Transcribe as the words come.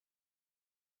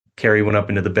Carrie went up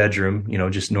into the bedroom,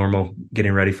 just normal,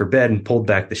 getting ready for bed, and pulled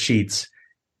back the sheets.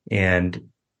 And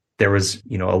there was,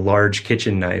 a large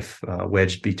kitchen knife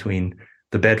wedged between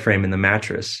the bed frame and the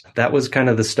mattress. That was kind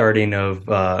of the starting of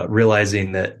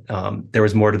realizing that there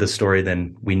was more to the story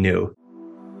than we knew.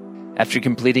 After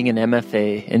completing an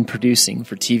MFA in producing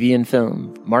for TV and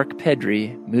film, Mark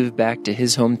Pedri moved back to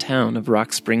his hometown of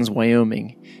Rock Springs,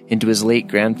 Wyoming, into his late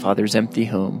grandfather's empty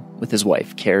home with his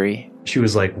wife, Carrie. She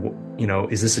was like,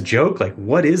 is this a joke? Like,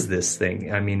 what is this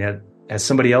thing? I mean, has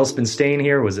somebody else been staying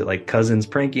here? Was it like cousins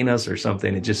pranking us or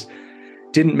something? It just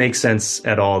didn't make sense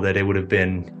at all that it would have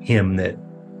been him that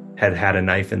had a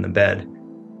knife in the bed.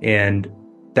 And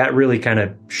that really kind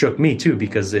of shook me too,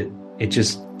 because it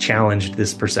just challenged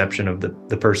this perception of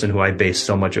the person who I based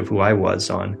so much of who I was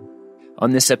on.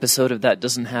 On this episode of That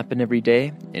Doesn't Happen Every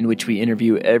Day, in which we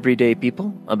interview everyday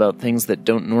people about things that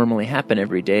don't normally happen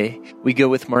every day, we go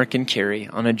with Mark and Carrie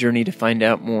on a journey to find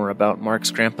out more about Mark's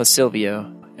grandpa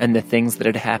Silvio and the things that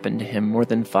had happened to him more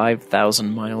than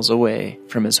 5,000 miles away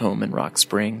from his home in Rock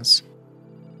Springs.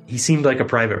 He seemed like a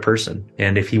private person,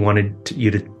 and if he wanted you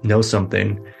to know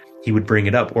something, he would bring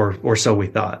it up, or so we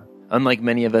thought. Unlike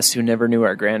many of us who never knew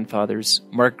our grandfathers,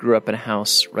 Mark grew up in a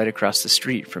house right across the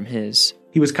street from his.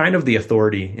 He was kind of the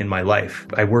authority in my life.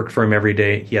 I worked for him every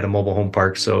day. He had a mobile home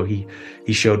park, so he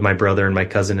showed my brother and my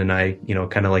cousin and I,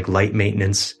 kind of like light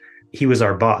maintenance. He was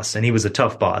our boss, and he was a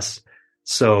tough boss.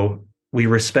 So we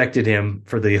respected him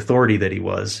for the authority that he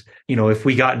was. If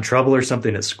we got in trouble or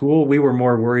something at school, we were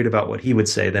more worried about what he would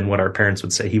say than what our parents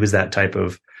would say. He was that type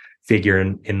of figure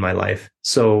in my life.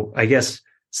 So I guess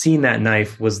seeing that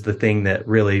knife was the thing that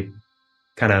really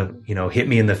kind of, hit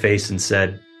me in the face and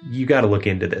said, you got to look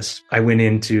into this. I went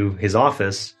into his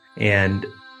office and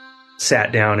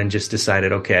sat down and just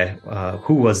decided, okay,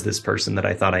 who was this person that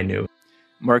I thought I knew?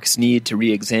 Mark's need to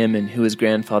re-examine who his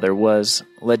grandfather was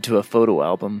led to a photo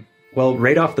album. Well,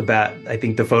 right off the bat, I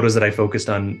think the photos that I focused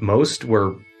on most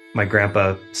were my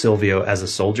grandpa Silvio as a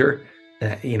soldier,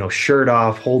 shirt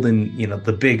off, holding,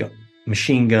 the big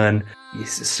machine gun,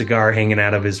 cigar hanging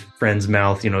out of his friend's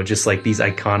mouth, just like these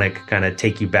iconic kind of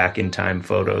take you back in time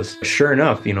photos. Sure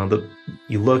enough,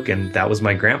 you look and that was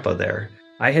my grandpa there.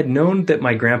 I had known that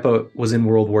my grandpa was in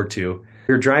World War II. We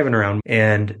were driving around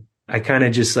and I kind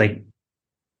of just like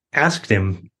asked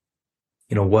him,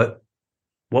 what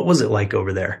was it like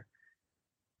over there?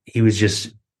 He was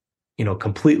just,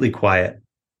 completely quiet,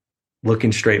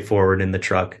 looking straight forward in the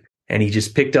truck. And he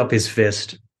just picked up his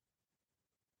fist,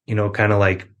 kind of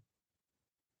like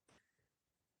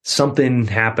something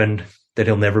happened that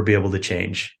he'll never be able to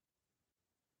change.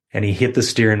 And he hit the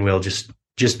steering wheel just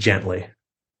gently.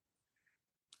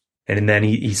 And then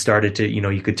he started to,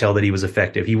 you could tell that he was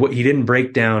effective. He didn't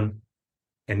break down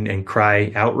and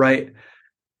cry outright,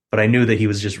 but I knew that he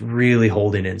was just really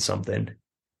holding in something.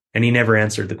 And he never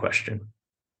answered the question.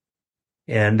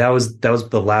 And that was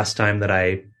the last time that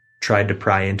I tried to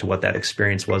pry into what that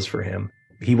experience was for him.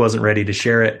 He wasn't ready to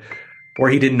share it, or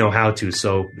he didn't know how to.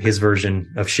 So his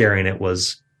version of sharing it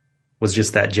was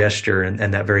just that gesture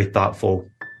and that very thoughtful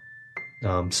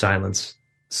silence.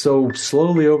 So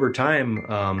slowly over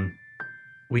time,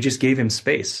 we just gave him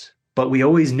space, but we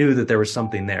always knew that there was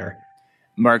something there.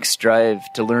 Mark's drive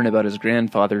to learn about his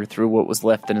grandfather through what was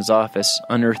left in his office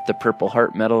unearthed the Purple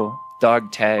Heart Medal,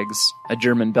 dog tags, a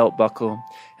German belt buckle,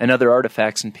 and other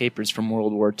artifacts and papers from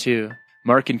World War II.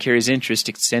 Mark and Carrie's interest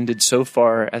extended so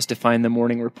far as to find the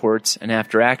morning reports and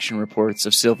after-action reports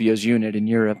of Silvio's unit in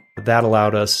Europe. That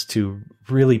allowed us to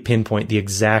really pinpoint the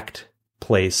exact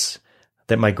place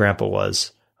that my grandpa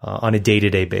was on a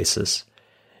day-to-day basis.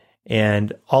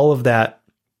 And all of that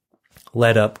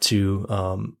led up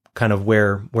to kind of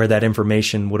where that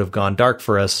information would have gone dark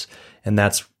for us, and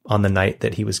that's on the night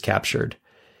that he was captured.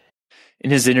 In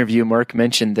his interview, Mark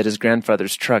mentioned that his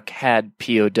grandfather's truck had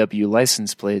POW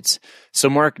license plates, so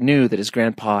Mark knew that his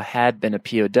grandpa had been a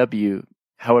POW.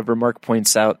 However, Mark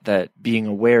points out that being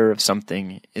aware of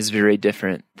something is very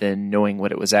different than knowing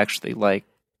what it was actually like.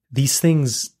 These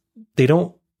things, they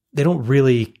don't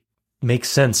really make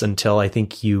sense until I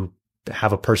think you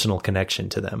have a personal connection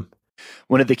to them.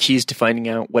 One of the keys to finding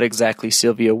out what exactly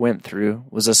Silvio went through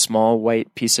was a small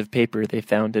white piece of paper they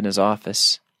found in his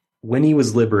office. When he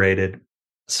was liberated,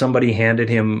 somebody handed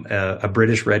him a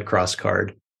British Red Cross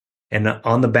card. And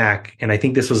on the back, and I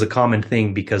think this was a common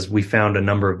thing because we found a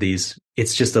number of these,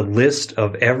 it's just a list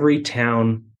of every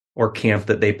town or camp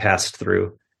that they passed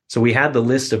through. So we had the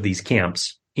list of these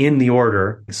camps in the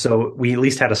order, so we at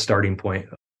least had a starting point.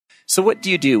 So what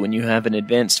do you do when you have an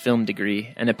advanced film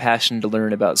degree and a passion to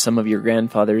learn about some of your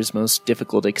grandfather's most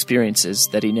difficult experiences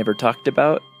that he never talked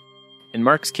about? In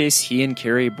Mark's case, he and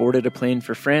Carrie boarded a plane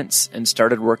for France and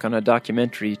started work on a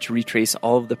documentary to retrace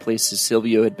all of the places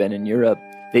Silvio had been in Europe.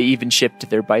 They even shipped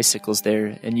their bicycles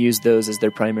there and used those as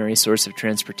their primary source of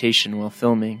transportation while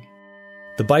filming.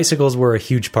 The bicycles were a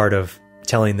huge part of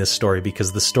telling this story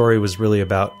because the story was really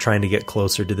about trying to get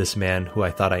closer to this man who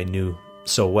I thought I knew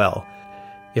so well.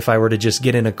 If I were to just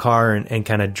get in a car and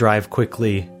kind of drive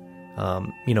quickly,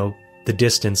 the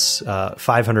distance,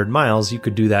 500 miles, you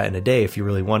could do that in a day if you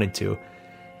really wanted to.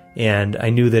 And I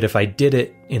knew that if I did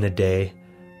it in a day,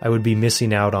 I would be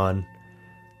missing out on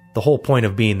the whole point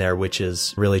of being there, which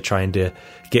is really trying to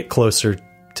get closer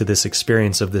to this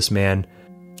experience of this man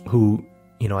who,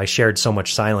 I shared so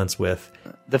much silence with.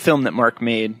 The film that Mark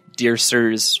made, Dear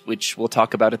Sirs, which we'll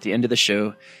talk about at the end of the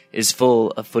show, is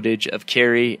full of footage of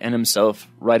Carrie and himself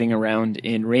riding around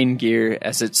in rain gear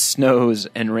as it snows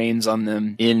and rains on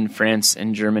them in France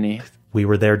and Germany. We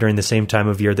were there during the same time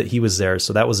of year that he was there,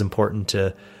 so that was important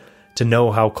to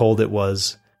know how cold it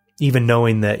was, even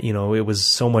knowing that, it was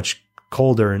so much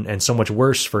colder and so much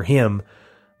worse for him.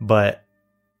 But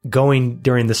going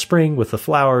during the spring with the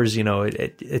flowers,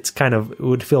 it's kind of, it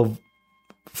would feel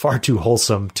far too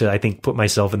wholesome to, I think, put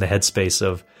myself in the headspace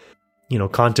of,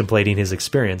 contemplating his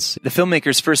experience. The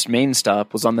filmmaker's first main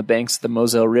stop was on the banks of the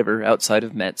Moselle River outside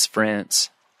of Metz, France.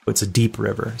 It's a deep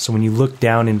river, so when you look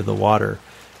down into the water,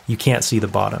 you can't see the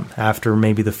bottom. After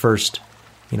maybe the first,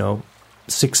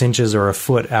 6 inches or a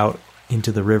foot out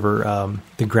into the river,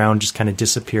 the ground just kind of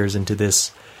disappears into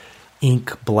this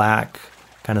ink black,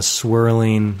 kind of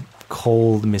swirling,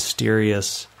 cold,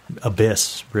 mysterious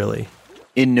abyss, really.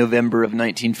 In November of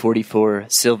 1944,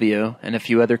 Silvio and a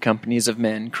few other companies of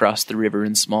men crossed the river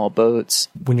in small boats.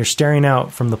 When you're staring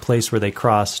out from the place where they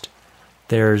crossed,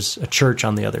 there's a church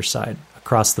on the other side,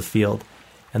 across the field.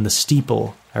 And the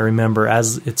steeple, I remember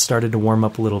as it started to warm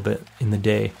up a little bit in the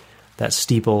day, that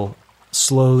steeple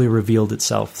slowly revealed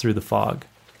itself through the fog.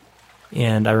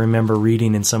 And I remember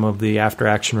reading in some of the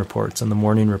after-action reports and the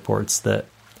morning reports that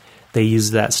they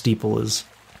used that steeple as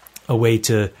a way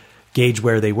to gauge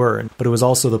where they were. But it was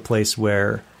also the place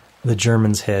where the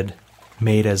Germans had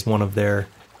made as one of their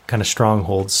kind of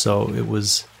strongholds. So it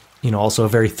was, also a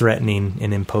very threatening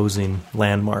and imposing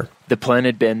landmark. The plan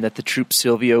had been that the troop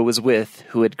Silvio was with,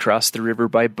 who had crossed the river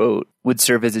by boat, would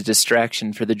serve as a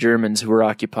distraction for the Germans who were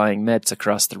occupying Metz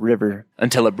across the river,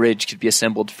 until a bridge could be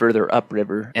assembled further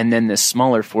upriver, and then this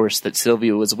smaller force that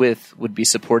Silvio was with would be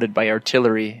supported by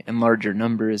artillery in larger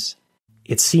numbers.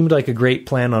 It seemed like a great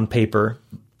plan on paper,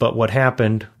 but what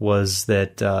happened was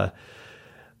that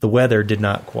the weather did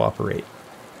not cooperate.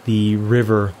 The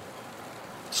river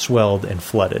swelled and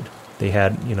flooded. They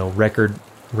had, record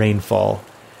rainfall,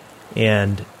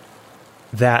 and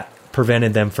that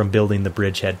prevented them from building the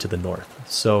bridgehead to the north.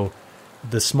 So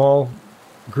the small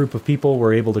group of people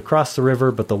were able to cross the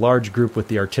river, but the large group with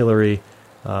the artillery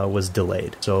was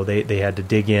delayed. So they had to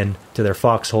dig in to their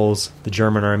foxholes. The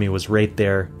German army was right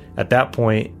there. At that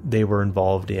point, they were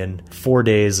involved in 4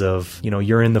 days of,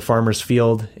 you're in the farmer's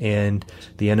field and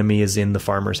the enemy is in the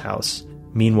farmer's house.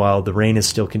 Meanwhile, the rain is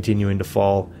still continuing to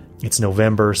fall. It's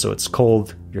November, so it's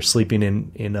cold. You're sleeping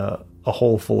in a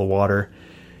hole full of water.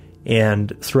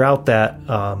 And throughout that,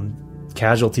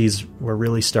 casualties were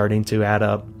really starting to add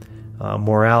up.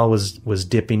 Morale was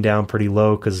dipping down pretty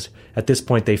low because at this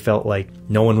point they felt like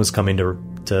no one was coming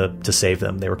to save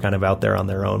them. They were kind of out there on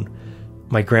their own.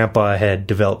 My grandpa had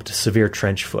developed severe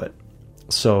trench foot.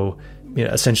 So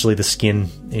essentially the skin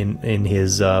in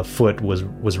his foot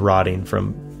was rotting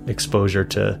from exposure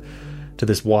to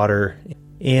this water.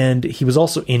 And he was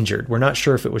also injured. We're not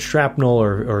sure if it was shrapnel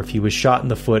or if he was shot in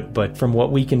the foot, but from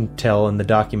what we can tell in the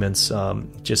documents,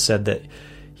 just said that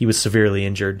he was severely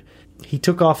injured. He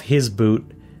took off his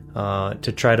boot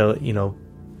to try to,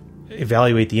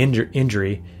 evaluate the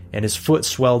injury, and his foot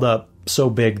swelled up so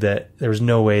big that there was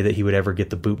no way that he would ever get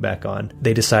the boot back on.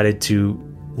 They decided to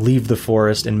leave the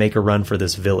forest and make a run for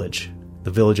this village,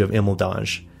 the village of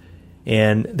Imeldange.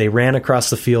 And they ran across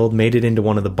the field, made it into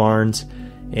one of the barns,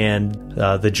 and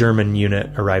the German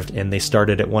unit arrived, and they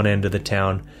started at one end of the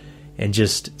town and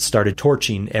just started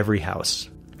torching every house.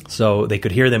 So they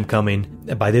could hear them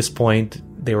coming. By this point,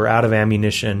 they were out of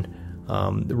ammunition,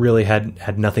 really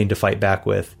had nothing to fight back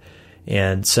with,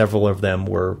 and several of them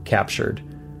were captured,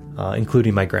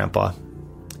 including my grandpa.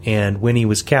 And when he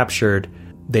was captured,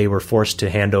 they were forced to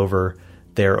hand over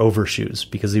their overshoes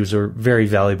because these were very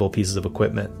valuable pieces of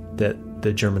equipment that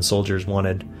the German soldiers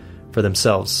wanted for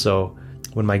themselves. So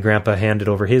when my grandpa handed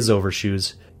over his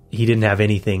overshoes, he didn't have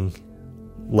anything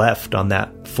left on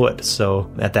that foot.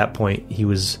 So at that point, he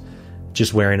was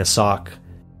just wearing a sock.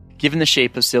 Given the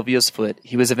shape of Silvio's foot,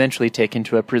 he was eventually taken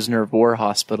to a prisoner of war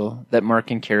hospital that Mark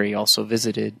and Carrie also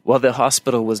visited. While the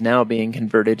hospital was now being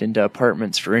converted into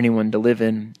apartments for anyone to live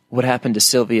in, what happened to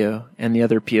Silvio and the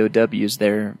other POWs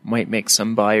there might make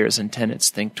some buyers and tenants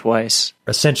think twice.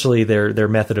 Essentially, their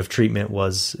method of treatment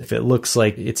was, if it looks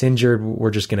like it's injured,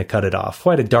 we're just going to cut it off.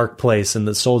 Quite a dark place, and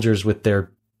the soldiers with their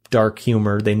dark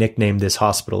humor, they nicknamed this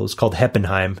hospital. It was called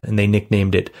Heppenheim, and they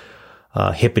nicknamed it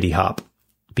Hippity Hop,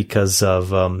 because of,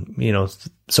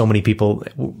 so many people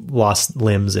lost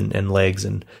limbs and legs,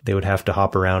 and they would have to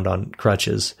hop around on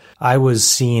crutches. I was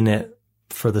seeing it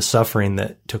for the suffering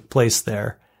that took place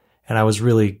there, and I was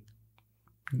really,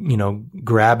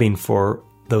 grabbing for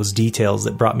those details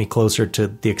that brought me closer to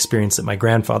the experience that my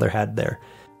grandfather had there.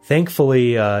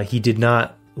 Thankfully, he did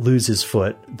not lose his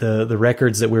foot. The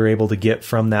records that we were able to get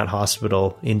from that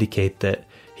hospital indicate that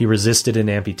he resisted an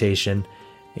amputation,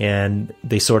 and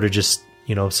they sort of just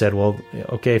said, well,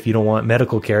 okay, if you don't want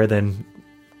medical care, then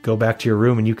go back to your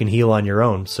room and you can heal on your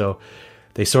own. So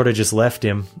they sort of just left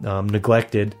him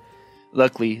neglected.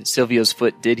 Luckily, Silvio's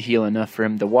foot did heal enough for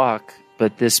him to walk,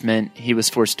 but this meant he was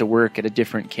forced to work at a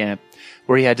different camp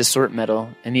where he had to sort metal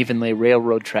and even lay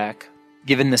railroad track.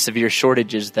 Given the severe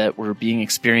shortages that were being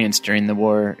experienced during the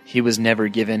war, he was never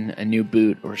given a new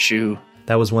boot or shoe.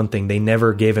 That was one thing. They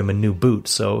never gave him a new boot,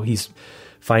 so he's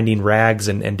finding rags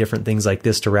and different things like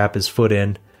this to wrap his foot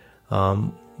in,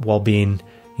 while being,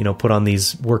 put on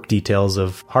these work details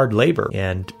of hard labor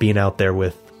and being out there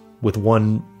with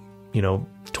one,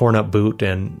 torn up boot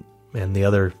and the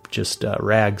other just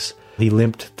rags. He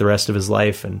limped the rest of his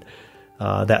life, and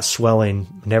that swelling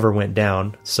never went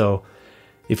down. So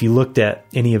if you looked at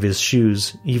any of his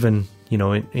shoes, even,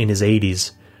 in his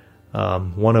 80s,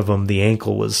 one of them, the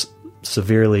ankle was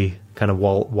severely kind of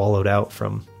wallowed out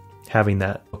from having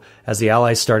that. As the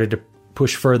Allies started to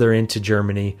push further into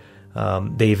Germany,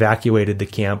 they evacuated the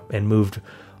camp and moved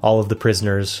all of the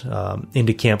prisoners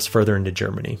into camps further into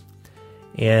Germany.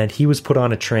 And he was put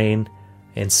on a train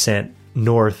and sent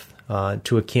north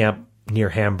to a camp near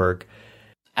Hamburg.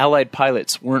 Allied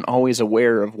pilots weren't always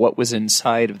aware of what was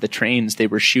inside of the trains they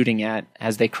were shooting at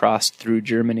as they crossed through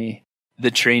Germany. The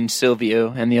train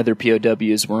Silvio and the other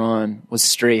POWs were on was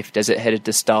strafed as it headed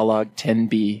to Stalag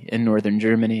 10B in northern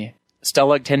Germany.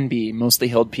 Stalag 10B mostly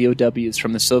held POWs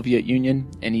from the Soviet Union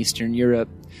and Eastern Europe,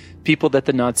 people that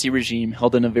the Nazi regime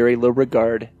held in a very low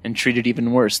regard and treated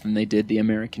even worse than they did the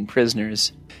American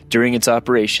prisoners. During its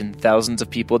operation, thousands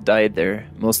of people died there,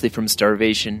 mostly from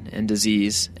starvation and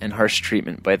disease and harsh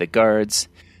treatment by the guards.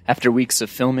 After weeks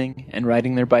of filming and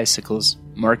riding their bicycles,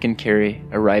 Mark and Carrie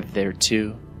arrived there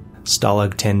too.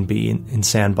 Stalag 10B in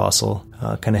Sandbossel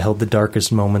kind of held the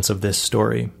darkest moments of this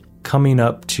story. Coming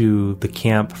up to the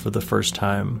camp for the first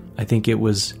time, I think it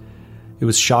was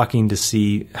shocking to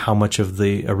see how much of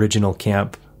the original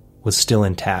camp was still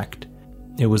intact.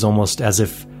 It was almost as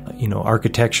if,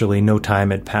 architecturally no time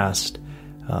had passed.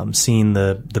 Seeing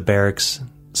the barracks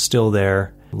still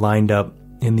there, lined up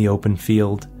in the open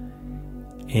field,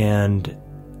 and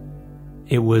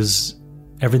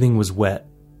everything was wet.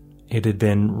 It had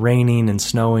been raining and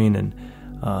snowing,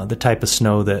 and the type of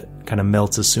snow that kind of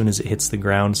melts as soon as it hits the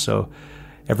ground. So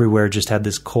everywhere just had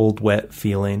this cold, wet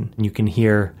feeling. And you can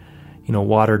hear,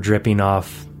 water dripping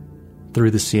off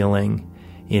through the ceiling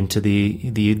into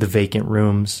the vacant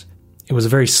rooms. It was a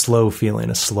very slow feeling,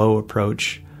 a slow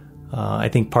approach. I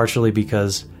think partially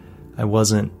because I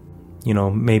wasn't,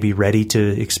 maybe ready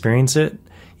to experience it,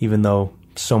 even though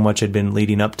so much had been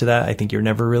leading up to that. I think you're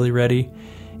never really ready.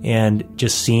 And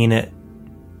just seeing it,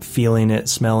 feeling it,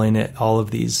 smelling it, all of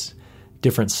these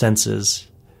different senses,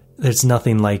 there's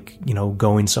nothing like,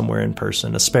 going somewhere in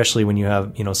person, especially when you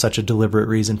have, such a deliberate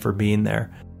reason for being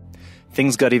there.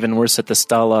 Things got even worse at the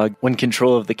Stalag when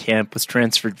control of the camp was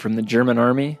transferred from the German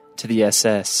army to the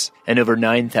SS, and over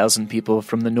 9,000 people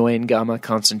from the Neuengamme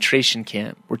concentration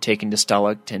camp were taken to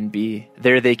Stalag 10B.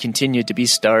 There they continued to be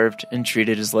starved and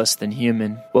treated as less than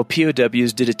human. While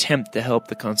POWs did attempt to help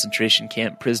the concentration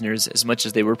camp prisoners as much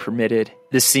as they were permitted,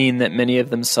 the scene that many of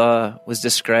them saw was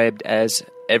described as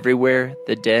everywhere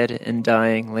the dead and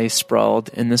dying lay sprawled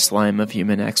in the slime of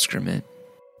human excrement.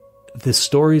 The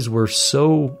stories were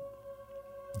so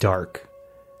dark.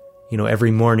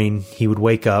 Every morning he would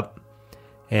wake up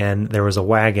and there was a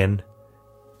wagon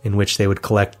in which they would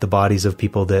collect the bodies of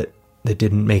people that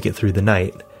didn't make it through the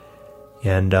night.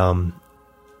 And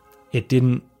it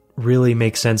didn't really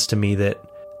make sense to me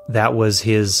that was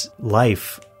his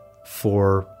life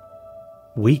for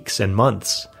weeks and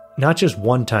months. Not just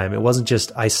one time. It wasn't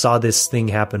just, I saw this thing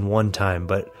happen one time,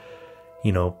 but,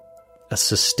 a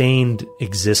sustained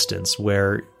existence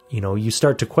where, you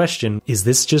start to question, is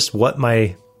this just what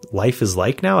my life is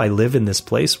like now. I live in this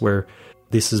place where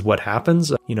this is what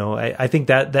happens. I think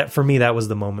that for me, that was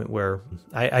the moment where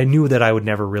I knew that I would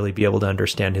never really be able to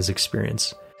understand his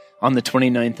experience. On the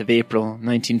 29th of April,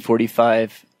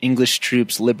 1945, English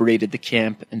troops liberated the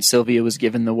camp, and Sylvia was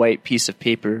given the white piece of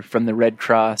paper from the Red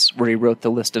Cross where he wrote the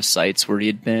list of sites where he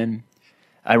had been.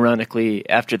 Ironically,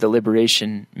 after the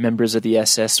liberation, members of the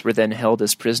SS were then held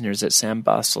as prisoners at Sam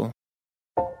Basel.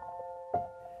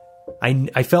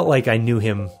 I felt like I knew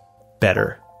him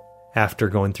better after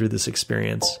going through this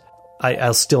experience.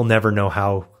 I'll still never know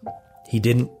how he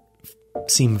didn't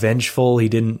seem vengeful. He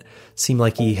didn't seem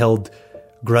like he held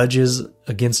grudges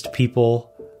against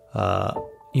people.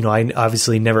 I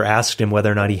obviously never asked him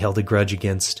whether or not he held a grudge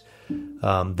against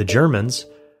the Germans,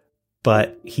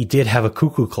 but he did have a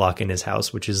cuckoo clock in his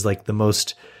house, which is like the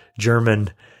most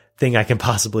German thing I can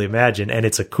possibly imagine. And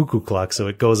it's a cuckoo clock, so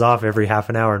it goes off every half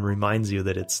an hour and reminds you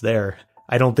that it's there.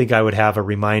 I don't think I would have a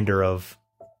reminder of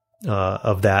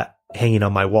that hanging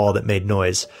on my wall that made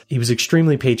noise. He was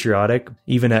extremely patriotic,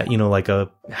 even at, like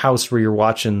a house where you're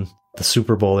watching the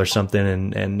Super Bowl or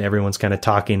something and everyone's kind of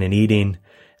talking and eating.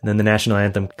 And then the national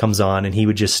anthem comes on and he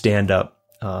would just stand up,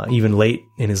 even late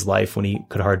in his life when he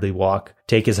could hardly walk,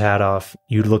 take his hat off.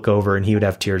 You'd look over and he would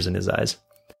have tears in his eyes.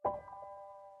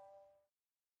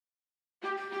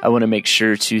 I want to make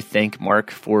sure to thank Mark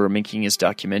for making his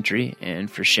documentary and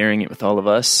for sharing it with all of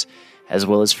us, as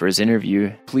well as for his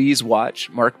interview. Please watch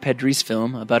Mark Pedry's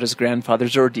film about his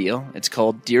grandfather's ordeal. It's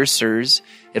called Dear Sirs.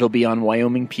 It'll be on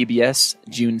Wyoming PBS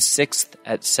June 6th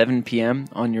at 7 p.m.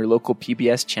 on your local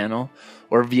PBS channel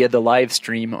or via the live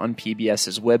stream on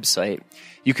PBS's website.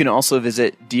 You can also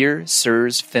visit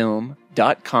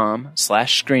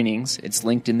dearsirsfilm.com/screenings. It's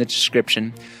linked in the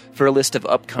description for a list of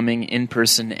upcoming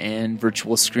in-person and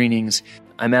virtual screenings.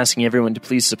 I'm asking everyone to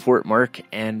please support Mark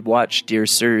and watch Dear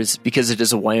Sirs because it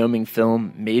is a Wyoming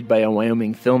film made by a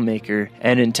Wyoming filmmaker,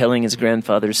 and in telling his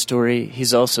grandfather's story,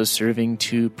 he's also serving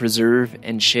to preserve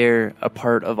and share a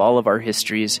part of all of our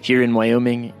histories here in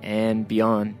Wyoming and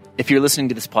beyond. If you're listening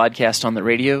to this podcast on the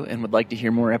radio and would like to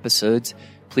hear more episodes,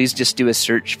 please just do a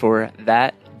search for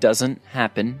That Doesn't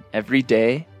Happen Every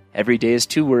Day. Every day is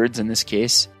 2 words in this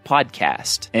case,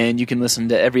 podcast. And you can listen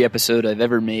to every episode I've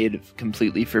ever made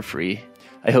completely for free.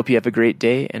 I hope you have a great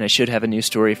day, and I should have a new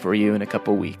story for you in a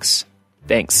couple weeks.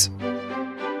 Thanks.